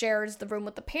 which shares the room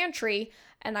with the pantry,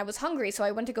 and I was hungry, so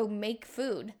I went to go make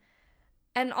food.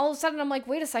 And all of a sudden, I'm like,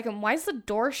 wait a second, why is the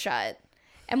door shut?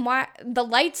 And why the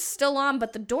light's still on,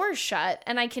 but the door's shut,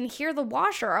 and I can hear the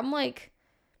washer. I'm like,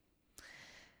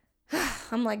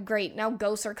 great, now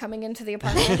ghosts are coming into the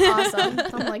apartment. Awesome.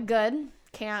 I'm like, good.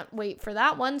 Can't wait for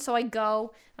that one. So I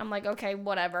go. I'm like, okay,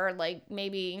 whatever. Like,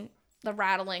 maybe the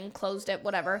rattling closed it,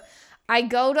 whatever. I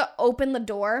go to open the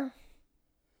door.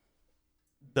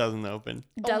 Doesn't open.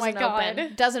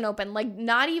 Doesn't open. Like,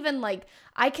 not even, like,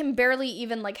 I can barely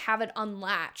even, like, have it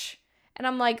unlatch. And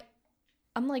I'm like,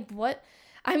 what?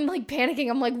 I'm like panicking.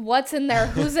 I'm like, what's in there?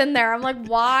 Who's in there? I'm like,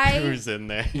 why? Who's in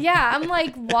there? Yeah. I'm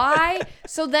like, why?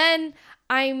 So then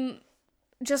I'm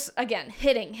just, again,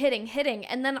 hitting.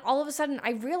 And then all of a sudden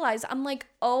I realize, I'm like,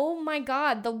 oh my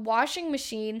God, the washing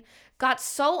machine got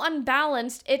so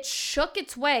unbalanced, it shook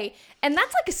its way. And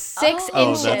that's like 6 inches.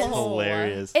 Oh, that's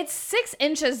hilarious. It's 6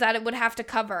 inches that it would have to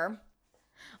cover.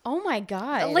 Oh my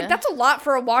God. Like, that's a lot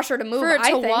for a washer to move, for it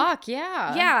to walk,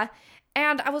 yeah. Yeah.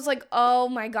 And I was like, oh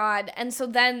my God. And so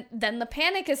then the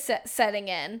panic is setting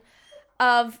in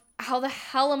of how the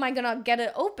hell am I going to get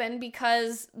it open,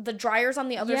 because the dryer's on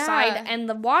the other side and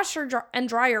the washer and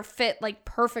dryer fit like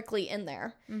perfectly in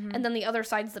there. Mm-hmm. And then the other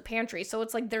side's the pantry. So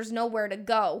it's like there's nowhere to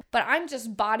go. But I'm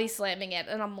just body slamming it.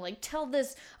 And I'm like, tell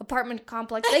this apartment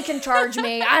complex they can charge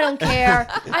me. I don't care.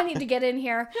 I need to get in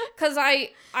here. Because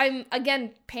I'm,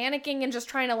 again, panicking and just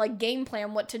trying to like game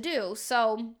plan what to do.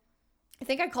 So I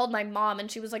think I called my mom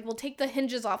and she was like, well, take the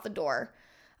hinges off the door.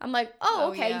 I'm like, oh,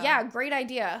 okay. Yeah, great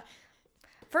idea.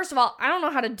 First of all, I don't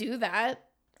know how to do that.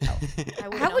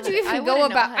 How would you even go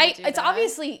about it's that.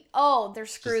 Obviously there's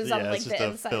screws on like the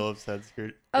inside. Phillips head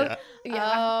screw. Yeah.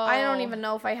 I don't even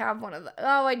know if I have one of the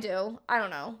I do. I don't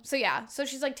know. So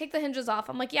she's like, take the hinges off.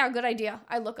 I'm like, yeah, good idea.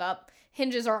 I look up.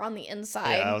 Hinges are on the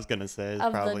inside. Yeah, I was gonna say it's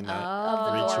probably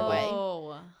not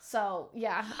reachable. So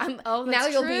yeah, now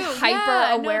you'll be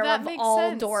hyper aware of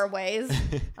all doorways.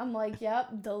 I'm like, yep,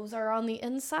 those are on the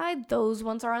inside. Those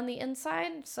ones are on the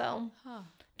inside. So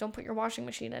don't put your washing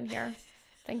machine in here.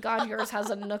 Thank God yours has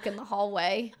a nook in the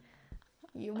hallway.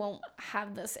 You won't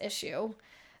have this issue.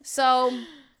 So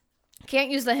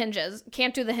can't use the hinges.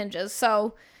 Can't do the hinges.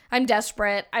 So I'm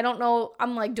desperate. I don't know.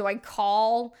 I'm like, do I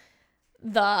call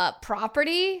the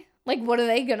property? Like, what are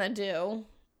they gonna do?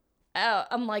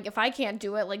 I'm like, if I can't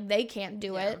do it, like, they can't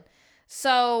do it.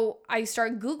 So I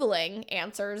start Googling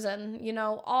answers, and,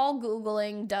 all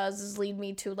Googling does is lead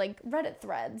me to, like, Reddit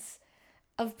threads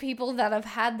of people that have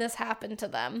had this happen to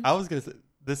them. I was gonna say,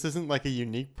 this isn't like a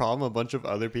unique problem. A bunch of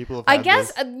other people have had I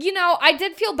guess, I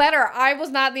did feel better. I was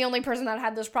not the only person that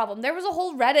had this problem. There was a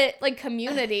whole Reddit, like,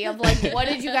 community of, like, what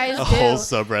did you guys do? A whole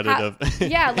subreddit of...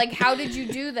 Yeah, like, how did you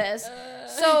do this?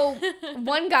 So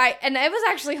one guy, and it was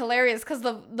actually hilarious because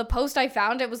the post I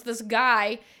found, it was this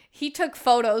guy, he took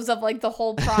photos of like the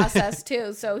whole process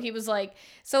too. So he was like,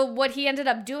 so what he ended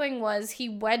up doing was he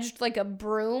wedged like a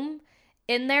broom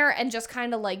in there and just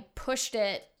kind of like pushed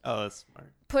it. Oh, that's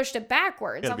smart. Pushed it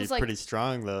backwards. I was like, pretty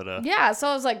strong though. Yeah. So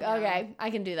I was like, okay, I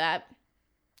can do that.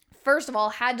 First of all,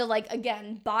 had to like,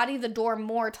 again, body the door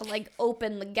more to like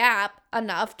open the gap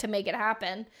enough to make it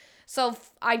happen. So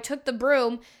I took the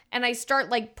broom and I start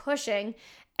like pushing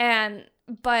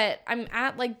but I'm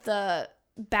at like the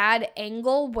bad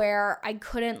angle where I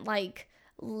couldn't like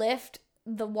lift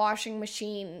the washing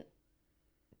machine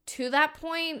to that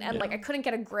point and like I couldn't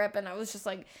get a grip, and I was just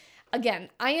like, again,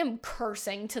 I am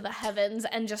cursing to the heavens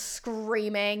and just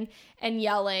screaming and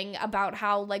yelling about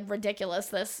how like ridiculous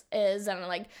this is, and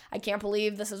like I can't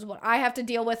believe this is what I have to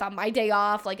deal with on my day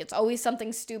off. Like it's always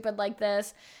something stupid like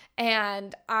this.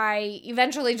 And I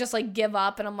eventually just like give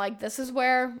up, and I'm like, this is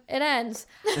where it ends.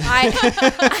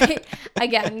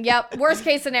 Again, worst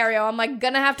case scenario, I'm like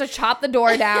gonna have to chop the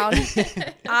door down.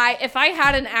 If I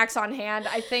had an axe on hand,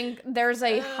 I think there's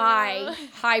a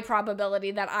high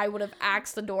probability that I would have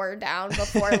axed the door down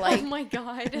before like oh my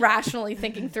God, rationally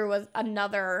thinking through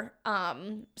another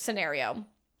scenario.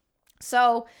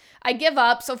 So I give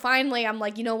up. So finally, I'm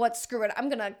like, you know what? Screw it. I'm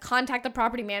going to contact the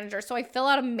property manager. So I fill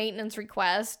out a maintenance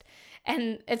request.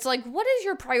 And it's like, what is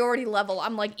your priority level?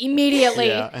 I'm like, immediately.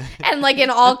 Yeah. And like in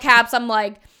all caps, I'm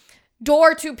like,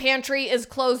 door to pantry is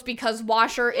closed because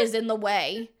washer is in the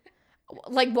way.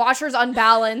 Like washer's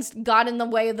unbalanced, got in the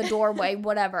way of the doorway,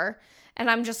 whatever. And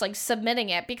I'm just like submitting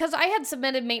it because I had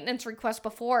submitted maintenance requests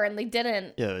before and they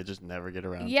didn't. Yeah, they just never get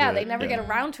around to it. Yeah, they never get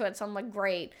around to it. So I'm like,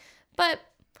 great. But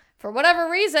for whatever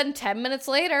reason, 10 minutes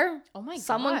later,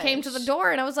 someone came to the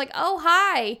door and I was like, oh,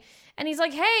 hi. And he's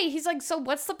like, hey, he's like, so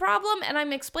what's the problem? And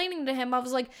I'm explaining to him, I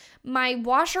was like, my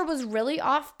washer was really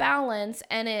off balance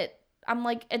and I'm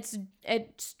like, it's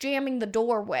jamming the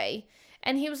doorway.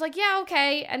 And he was like, yeah,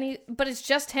 okay. But it's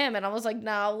just him. And I was like,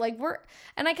 no, like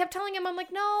and I kept telling him, I'm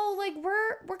like, no, like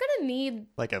we're going to need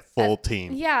like a full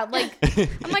team. Yeah. Like,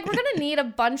 I'm like, we're going to need a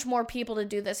bunch more people to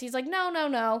do this. He's like,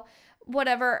 no.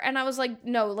 Whatever. And I was like,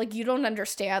 no, like you don't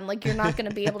understand, like you're not going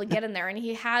to be able to get in there. And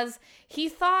he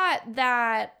thought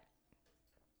that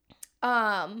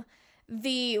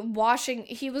the washing,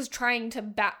 he was trying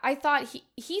to I thought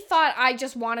he thought I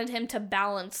just wanted him to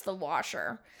balance the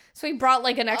washer, so he brought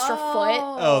like an extra foot.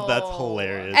 Oh, that's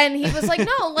hilarious. And he was like,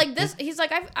 no, like this, he's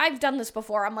like, I've done this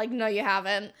before. I'm like, no, you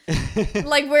haven't.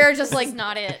 Like we're just like,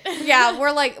 not it. Yeah,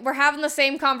 we're having the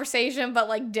same conversation but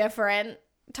like different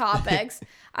topics.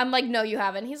 I'm like, no, you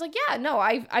haven't. He's like, yeah, no,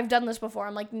 I've done this before.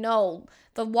 I'm like, no,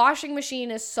 the washing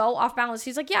machine is so off balance.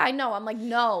 He's like, yeah, I know. I'm like,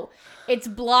 no, it's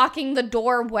blocking the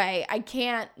doorway. I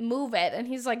can't move it. And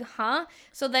he's like, huh?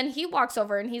 So then he walks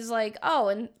over and he's like, oh,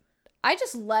 and I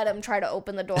just let him try to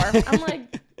open the door. I'm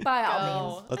like, by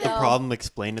all means. Let the problem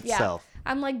explain itself.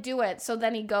 Yeah. I'm like, do it. So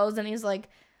then he goes and he's like,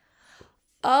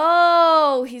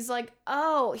 he's like,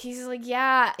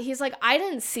 yeah. He's like, I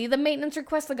didn't see the maintenance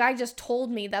request. The guy just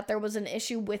told me that there was an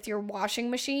issue with your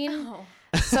washing machine. Oh.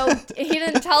 So he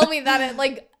didn't tell me that it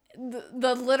like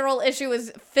the literal issue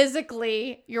is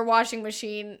physically your washing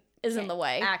machine is in the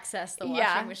way. Access the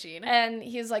washing machine. And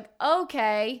he's like,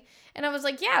 okay. And I was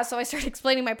like, yeah. So I started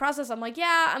explaining my process. I'm like,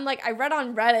 I read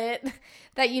on Reddit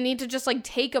that you need to just like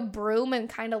take a broom and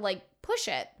kind of like push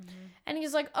it. And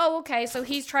he's like, oh, okay. So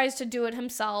he tries to do it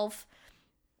himself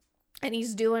and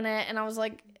he's doing it. And I was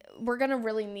like, we're going to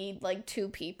really need like 2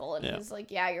 people. And he's like,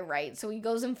 yeah, you're right. So he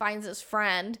goes and finds his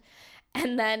friend.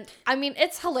 And then, I mean,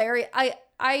 it's hilarious.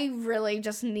 I really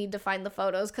just need to find the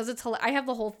photos because I have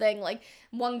the whole thing. Like,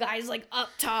 one guy's like up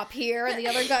top here and the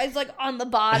other guy's like on the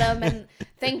bottom. And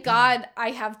thank God I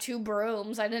have 2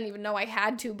 brooms. I didn't even know I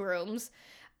had 2 brooms.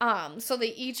 So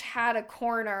they each had a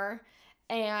corner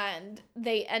and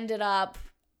they ended up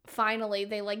finally,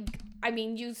 they like, I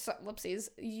mean, you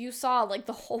saw like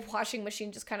the whole washing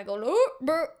machine just kind of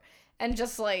go, and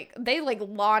just like, they like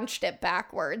launched it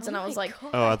backwards. And I was like,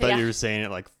 God. Oh, I thought you were saying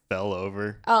it like fell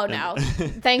over. Oh, no.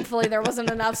 Thankfully, there wasn't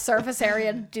enough surface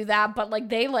area to do that. But like,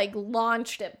 they like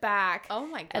launched it back. Oh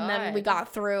my God. And then we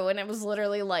got through and it was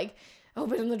literally like,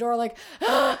 opening the door like,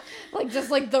 like just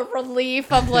like the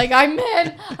relief of like, I'm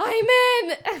in,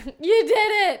 you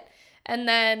did it. And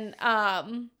then,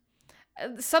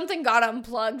 something got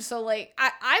unplugged, so like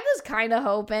I was kind of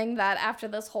hoping that after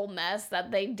this whole mess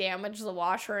that they damaged the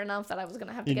washer enough that I was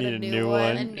gonna have to get a new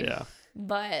one. Yeah.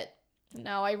 But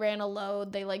no, I ran a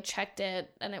load. They like checked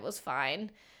it and it was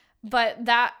fine. But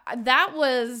that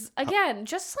was again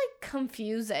just like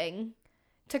confusing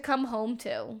to come home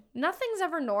to. Nothing's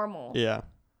ever normal. Yeah,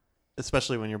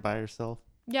 especially when you're by yourself.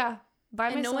 Yeah. By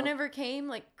myself. No one ever came?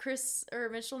 Like, Chris or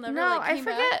Mitchell never No, like, came I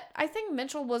forget. back? I think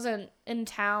Mitchell wasn't in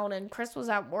town and Chris was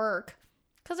at work.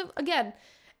 Because, again,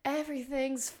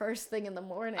 everything's first thing in the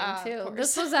morning, too.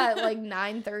 This was at, like,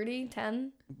 9:30,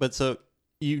 10. But so,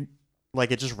 you,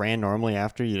 like, it just ran normally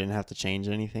after? You didn't have to change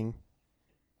anything?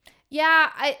 Yeah,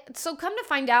 so come to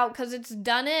find out, because it's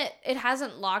done it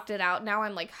hasn't locked it out. Now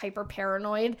I'm, like, hyper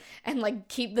paranoid and, like,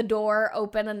 keep the door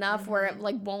open enough where it,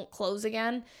 like, won't close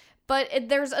again. But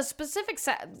there's a specific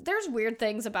there's weird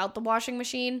things about the washing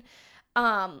machine.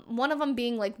 One of them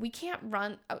being like, we can't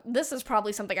run. This is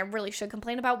probably something I really should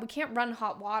complain about. We can't run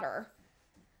hot water.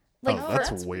 Like,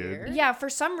 that's weird. Yeah, for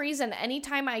some reason,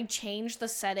 anytime I change the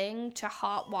setting to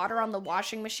hot water on the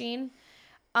washing machine,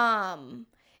 it'll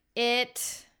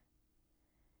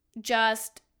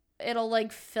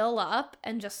like fill up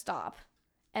and just stop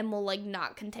and will like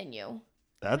not continue.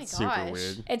 That's super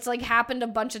weird. It's like happened a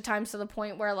bunch of times to the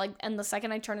point where like, and the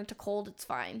second I turn it to cold, it's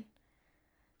fine.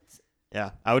 Yeah,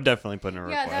 I would definitely put in a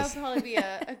request. Yeah, that would probably be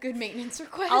a good maintenance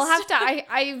request. I'll have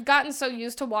to, I've gotten so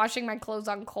used to washing my clothes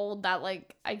on cold that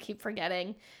like I keep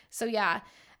forgetting. So yeah,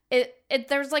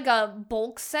 there's like a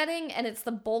bulk setting and it's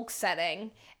the bulk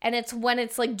setting and it's when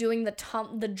it's like doing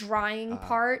the drying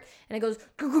part and it goes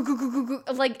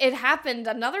like it happened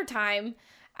another time.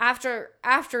 After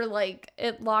like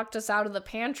it locked us out of the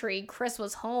pantry, Chris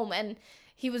was home and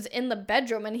he was in the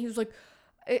bedroom and he was like,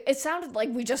 it sounded like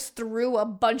we just threw a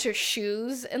bunch of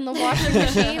shoes in the washing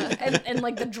machine and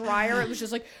like the dryer, it was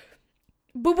just like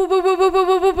boo boo boo boo boo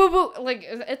boo boo boo boo. Like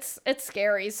it's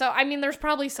scary. So I mean, there's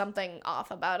probably something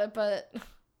off about it, but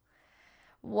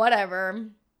whatever.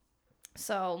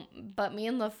 So, but me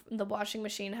and the washing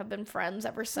machine have been friends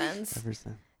ever since.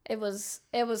 It was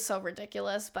so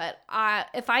ridiculous, but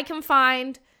if I can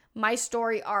find my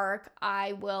story arc,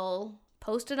 I will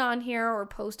post it on here or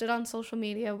post it on social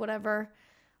media, whatever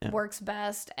works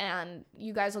best, and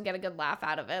you guys will get a good laugh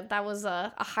out of it. That was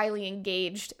a highly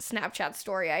engaged Snapchat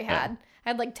story I had. I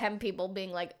had like 10 people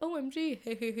being like,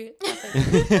 OMG,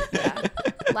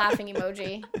 laughing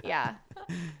emoji. Yeah.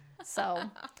 So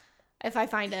if I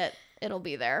find it, it'll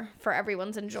be there for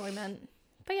everyone's enjoyment.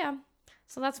 But yeah.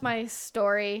 So that's my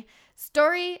story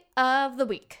of the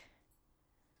week.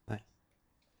 Nice.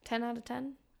 10 out of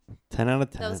 10? 10 out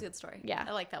of 10. That was a good story. Yeah.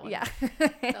 I like that one. Yeah.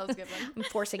 That was a good one. I'm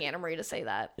forcing Anna Marie to say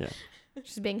that. Yeah.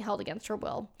 She's being held against her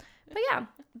will. But yeah.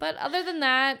 But other than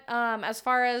that, as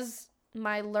far as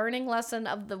my learning lesson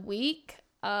of the week,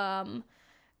 going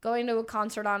to a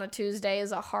concert on a Tuesday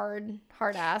is a hard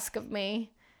ask of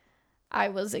me. I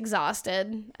was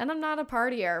exhausted, and I'm not a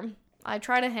partier. I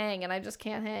try to hang, and I just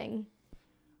can't hang.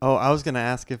 Oh, I was going to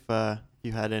ask if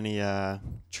you had any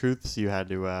truths you had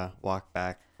to walk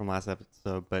back from last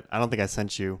episode, but I don't think I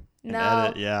sent you an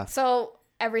edit. Yeah. So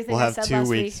everything we'll I said last week. We'll have 2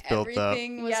 weeks built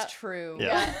Everything up. was true.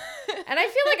 Yeah. And I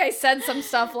feel like I said some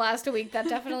stuff last week that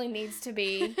definitely needs to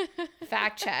be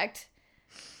fact-checked.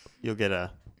 You'll get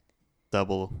a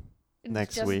double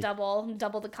next week. Just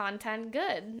double the content.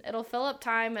 Good. It'll fill up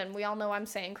time, and we all know I'm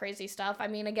saying crazy stuff. I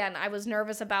mean, again, I was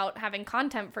nervous about having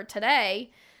content for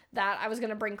today, that I was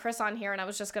going to bring Chris on here and I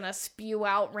was just going to spew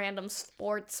out random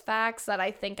sports facts that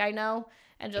I think I know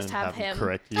and just have him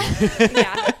correct you.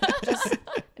 Yeah.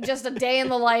 Just a day in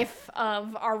the life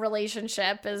of our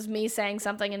relationship is me saying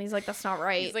something and he's like, that's not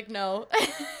right. He's like, no.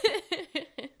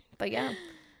 But yeah.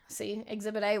 See,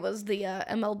 Exhibit A was the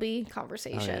MLB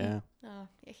conversation. Oh,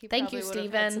 yeah. Thank you,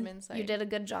 Steven. You did a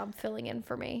good job filling in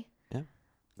for me. Yeah,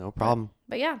 no problem.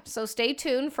 But yeah, so stay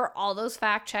tuned for all those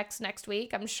fact checks next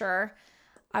week. I'm sure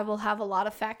I will have a lot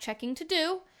of fact checking to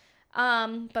do.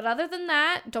 But other than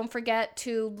that, don't forget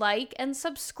to like and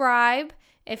subscribe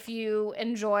if you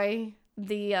enjoy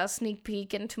the sneak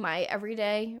peek into my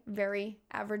everyday, very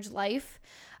average life.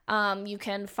 You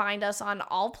can find us on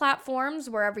all platforms,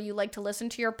 wherever you like to listen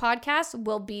to your podcast.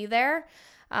 We'll be there.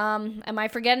 Am I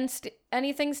forgetting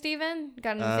anything, Steven?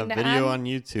 Got anything to add? Video on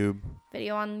YouTube.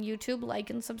 Video on YouTube, like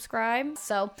and subscribe.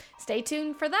 So stay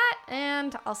tuned for that,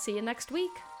 and I'll see you next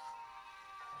week.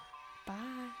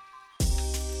 Bye.